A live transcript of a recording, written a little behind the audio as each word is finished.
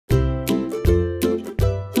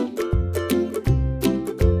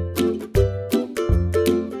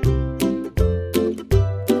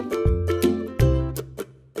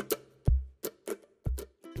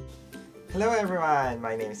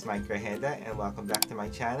everyone, my name is Mike Rajeda and welcome back to my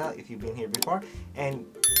channel if you've been here before. And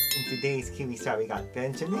in today's Kiwis we got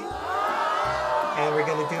Benjamin and we're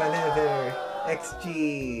gonna do another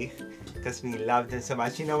XG because we love them so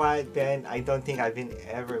much. You know what, Ben? I don't think I've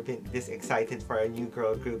ever been this excited for a new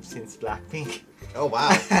girl group since Blackpink. Oh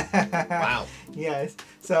wow. Wow. Yes,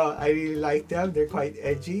 so I really like them. They're quite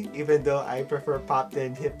edgy, even though I prefer pop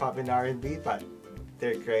than hip hop and R&B, but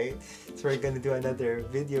they're great. So we're gonna do another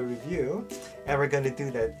video review and we're gonna do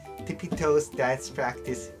the Tippy Toes dance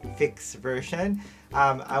practice fixed version.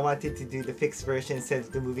 I wanted to do the fixed version instead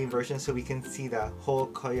of the moving version so we can see the whole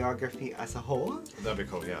choreography as a whole. That'd be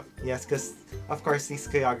cool, yeah. Yes, because of course these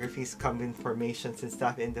choreographies come in formations and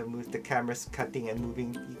stuff, and the camera's cutting and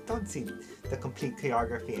moving. You don't see the complete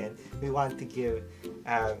choreography, and we want to give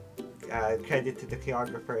credit to the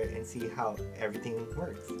choreographer and see how everything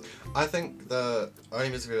works. I think the only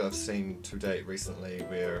music video I've seen to date recently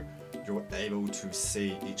where you're able to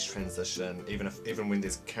see each transition, even when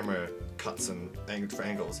there's camera cuts and different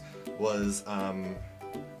angles, was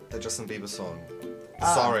the Justin Bieber song.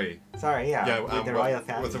 Sorry, yeah, with the royal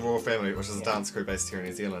family. With the royal family, which is a dance crew based here in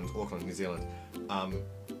New Zealand, Auckland, New Zealand.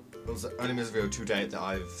 It was the only music video to date that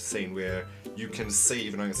I've seen where you can see,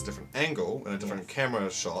 even though it's a different angle and a different camera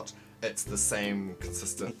shot, it's the same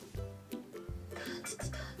consistent.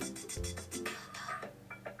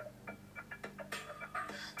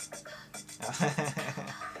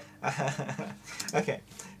 Okay,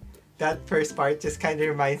 that first part just kind of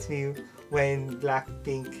reminds me when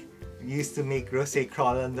Blackpink used to make Rosé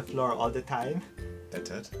crawl on the floor all the time. That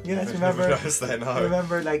did? Yes, remember? That, no.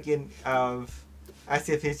 Remember, like in As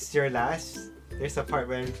If It's Your Last, there's a part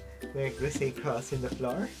where Rosé crawls in the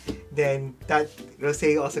floor. Then that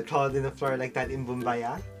Rosé also crawled in the floor like that in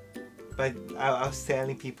Bumbaya. But I was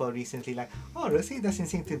telling people recently, like, oh, Rosé doesn't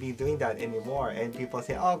seem to be doing that anymore. And people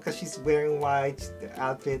say, oh, because she's wearing white, the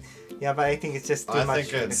outfit. Yeah, but I think it's just too much. I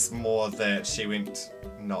think it's more that she went,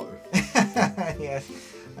 no. Yes,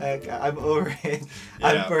 like, I'm over it.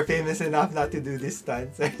 Yeah. I'm famous enough not to do this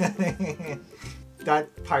stunts. That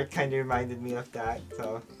part kind of reminded me of that.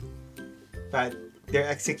 So, but their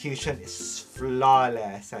execution is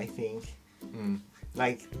flawless, I think.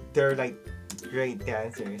 Like, they're like great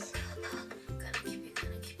dancers.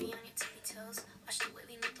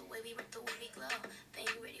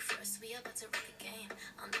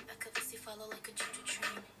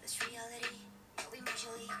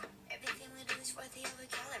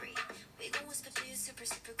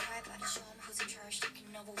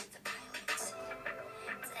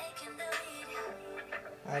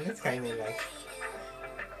 That's kind of like.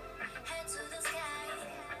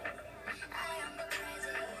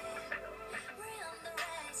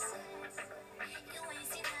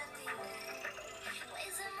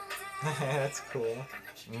 That's cool.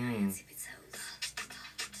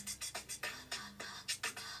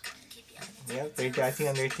 Yep, they're dancing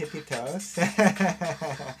on their tippy toes.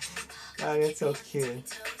 Oh, that's so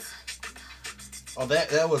cute. Oh,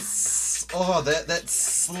 that was that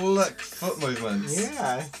slick foot movements.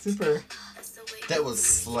 Yeah, super. That was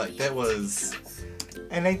slick. That was.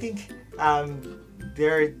 And I think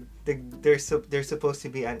they're supposed to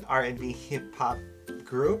be an R&B hip hop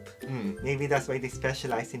group. Maybe that's why they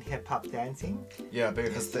specialize in hip hop dancing. Yeah,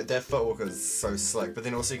 because their footwork is so slick. But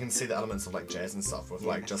then also you can see the elements of like jazz and stuff with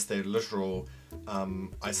like just their literal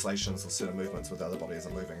isolations of certain movements with the other bodies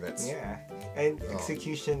are moving. That's and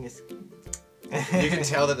execution is. You can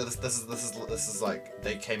tell that this is like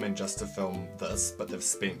they came in just to film this, but they've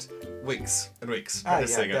spent weeks and weeks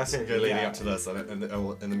practicing it leading up to this and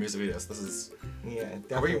in the music videos. This is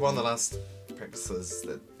probably one of the last practices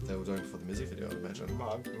that they were doing for the music video, I imagine.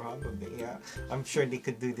 Probably, yeah. I'm sure they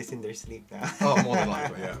could do this in their sleep now. Oh, more than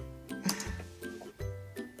likely, yeah.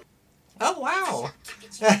 Oh wow!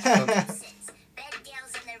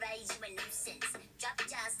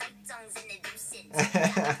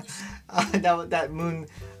 that moon,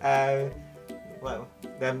 well,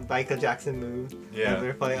 the Michael Jackson move. Yeah.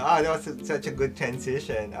 They're playing. Oh, that was such a good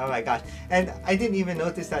transition. Oh my gosh! And I didn't even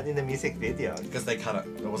notice that in the music video. Because they cut it.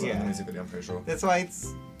 It wasn't in the music video, I'm pretty sure. That's why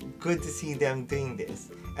it's good to see them doing this.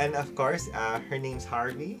 And of course, her name's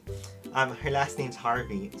Harvey. Her last name's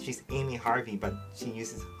Harvey. She's Amy Harvey, but she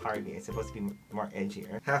uses Harvey. It's supposed to be more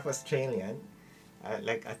edgier. Half Australian,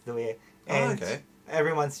 like the way. And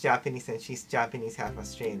everyone's Japanese, and she's Japanese, half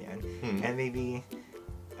Australian. And maybe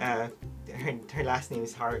her last name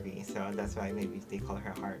is Harvey, so that's why maybe they call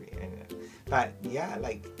her Harvey. But yeah,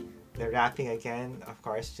 like the rapping again, of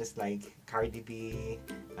course, just like Cardi B,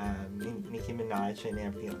 Nicki Minaj, and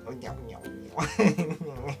everything. Oh,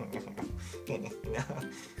 you know.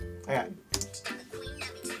 Alright.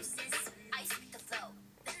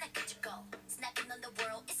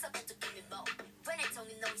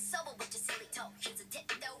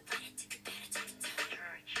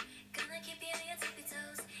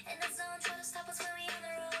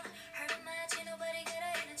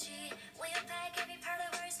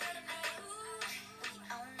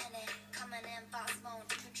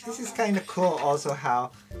 This is kind of cool also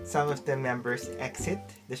how some of the members exit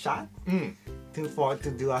the shot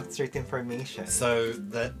to do a certain formation. So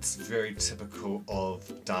that's very typical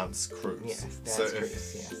of dance crews. Yes, dance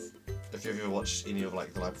crews, yes. If you've ever watched any of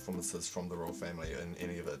like the live performances from the royal family and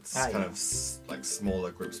any of its of like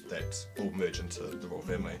smaller groups that all merge into the royal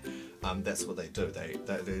family, that's what they do.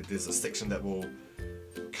 There's a section that will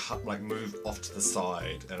move off to the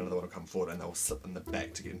side, and another one will come forward, and they'll slip in the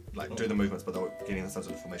back to get do the movements, but they're getting themselves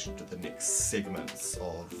into formation to the next segments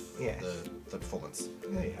of the performance.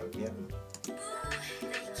 Yeah.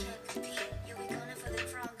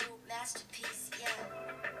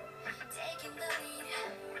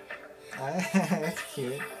 That's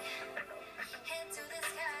cute.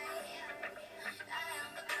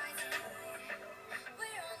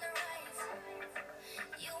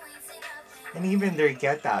 And even their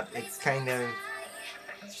get-up, it's kind of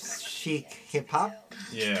chic hip-hop.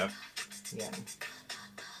 Yeah. Yeah.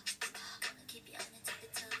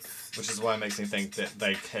 Which is why it makes me think that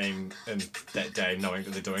they came in that day knowing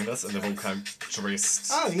that they're doing this, and they've all come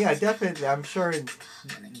dressed. Oh yeah, definitely. I'm sure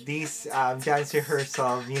these dance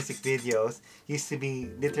rehearsal music videos used to be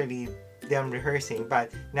literally them rehearsing,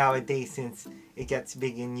 but nowadays since it gets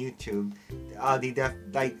big in YouTube,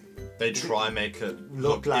 they try and make it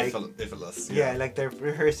look like effortless. Yeah, like they're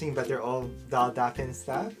rehearsing, but they're all dolled up and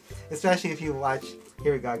stuff. Especially if you watch.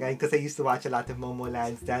 Here we go, guys, because I used to watch a lot of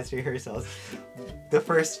Momoland's dance rehearsals. The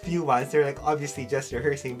first few ones, they're like obviously just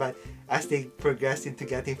rehearsing, but as they progress into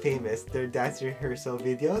getting famous, their dance rehearsal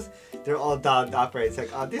videos, they're all dolled up, right? It's like,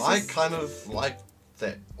 oh, this I kind of like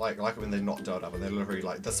that, like when they're not dolled up and they're literally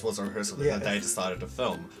like, this was a rehearsal that they decided to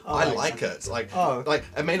film. I like it. Like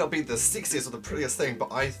it may not be the sexiest or the prettiest thing,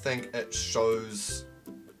 but I think it shows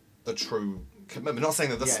the true commitment. Not saying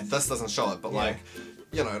that this doesn't show it, but like.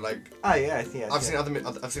 You know, like I've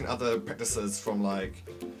seen other practices from like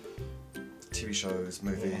TV shows,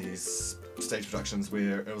 movies, stage productions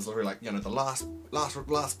where it was literally like, you know, the last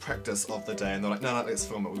practice of the day, and they're like, no, let's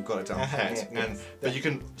film it. We've got it down pat. But you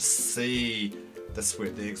can see the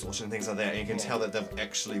sweat, the exhaustion, things like that, and you can tell that they've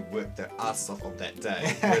actually worked their asses off on that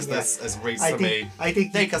day. Whereas this is reads to me, I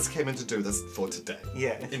think they just came in to do this for today.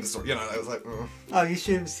 Yeah. In the story, you know, it was like. Oh, you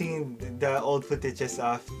should have seen the old footages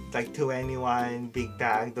of like 2NE1, Big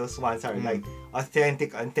Bang. Those ones are like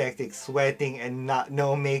authentic, sweating and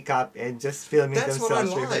no makeup and just filming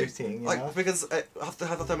themselves rehearsing. Like because half the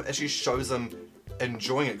time it actually shows them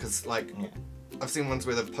enjoying it, because like. I've seen ones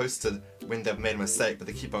where they've posted when they've made a mistake, but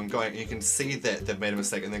they keep on going, and you can see that they've made a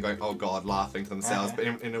mistake, and they're going, "Oh God," laughing to themselves. But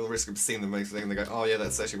in all the risk of seeing them make a mistake, and they go, "Oh yeah,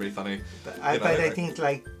 that's actually really funny." But I think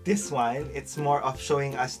like this one, it's more of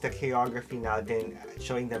showing us the choreography now than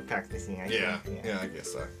showing them practicing. I think. Yeah, I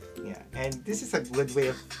guess so. Yeah, and this is a good way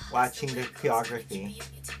of watching the choreography.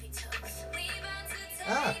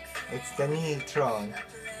 Ah, it's the knee throne.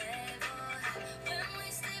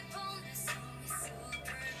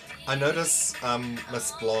 I notice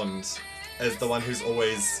Miss Blonde is the one who's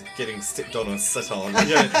always getting stepped on or sit on.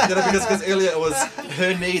 Because earlier it was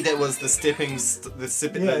her knee that was the stepping,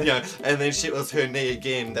 and then it was her knee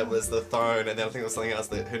again that was the throne, and then I think it was something else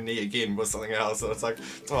that her knee again was something else. So it's like,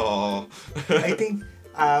 oh. I think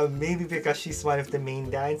maybe because she's one of the main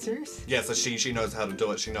dancers. Yeah, so she knows how to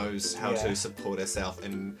do it. She knows how to support herself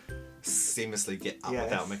and seamlessly get up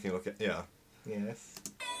without making it look. Yes.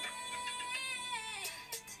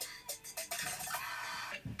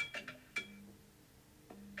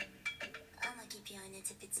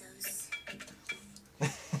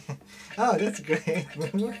 Oh, that's great.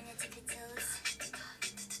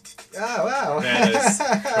 Oh, wow. That is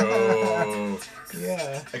cool.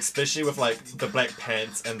 Yeah. Especially with like the black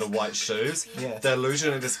pants and the white shoes. Yeah. The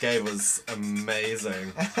illusion it just gave was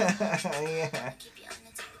amazing. Yeah.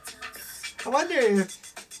 I wonder if,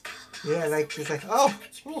 like, it's like, oh,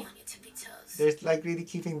 ooh. They're like really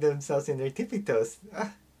keeping themselves in their tippy toes.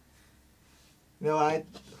 You know what?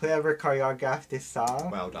 Whoever choreographed this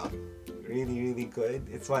song. Well done. Really, really good.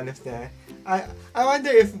 It's one of the. I wonder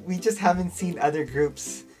if we just haven't seen other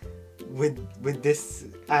groups with this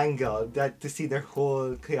angle to see their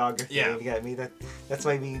whole choreography. Yeah. You get me? That's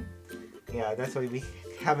why we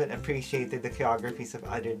haven't appreciated the choreographies of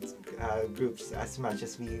other groups as much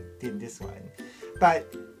as we did this one.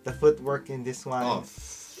 But the footwork in this one. Oh,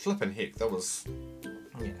 flippin' heck! That was.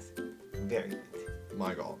 Yes, very good.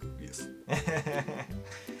 My God, yes.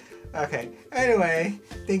 Okay, anyway,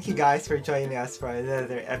 thank you guys for joining us for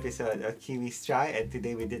another episode of Kiwis Try, and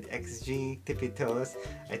today we did XG, Tippy Toes.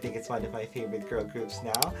 I think it's one of my favorite girl groups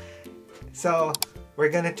now. So, we're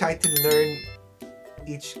gonna try to learn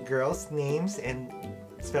each girl's names and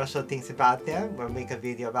special things about them. We'll make a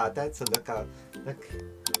video about that, so look out. Look.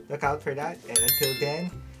 look out for that. And until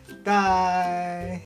then, bye!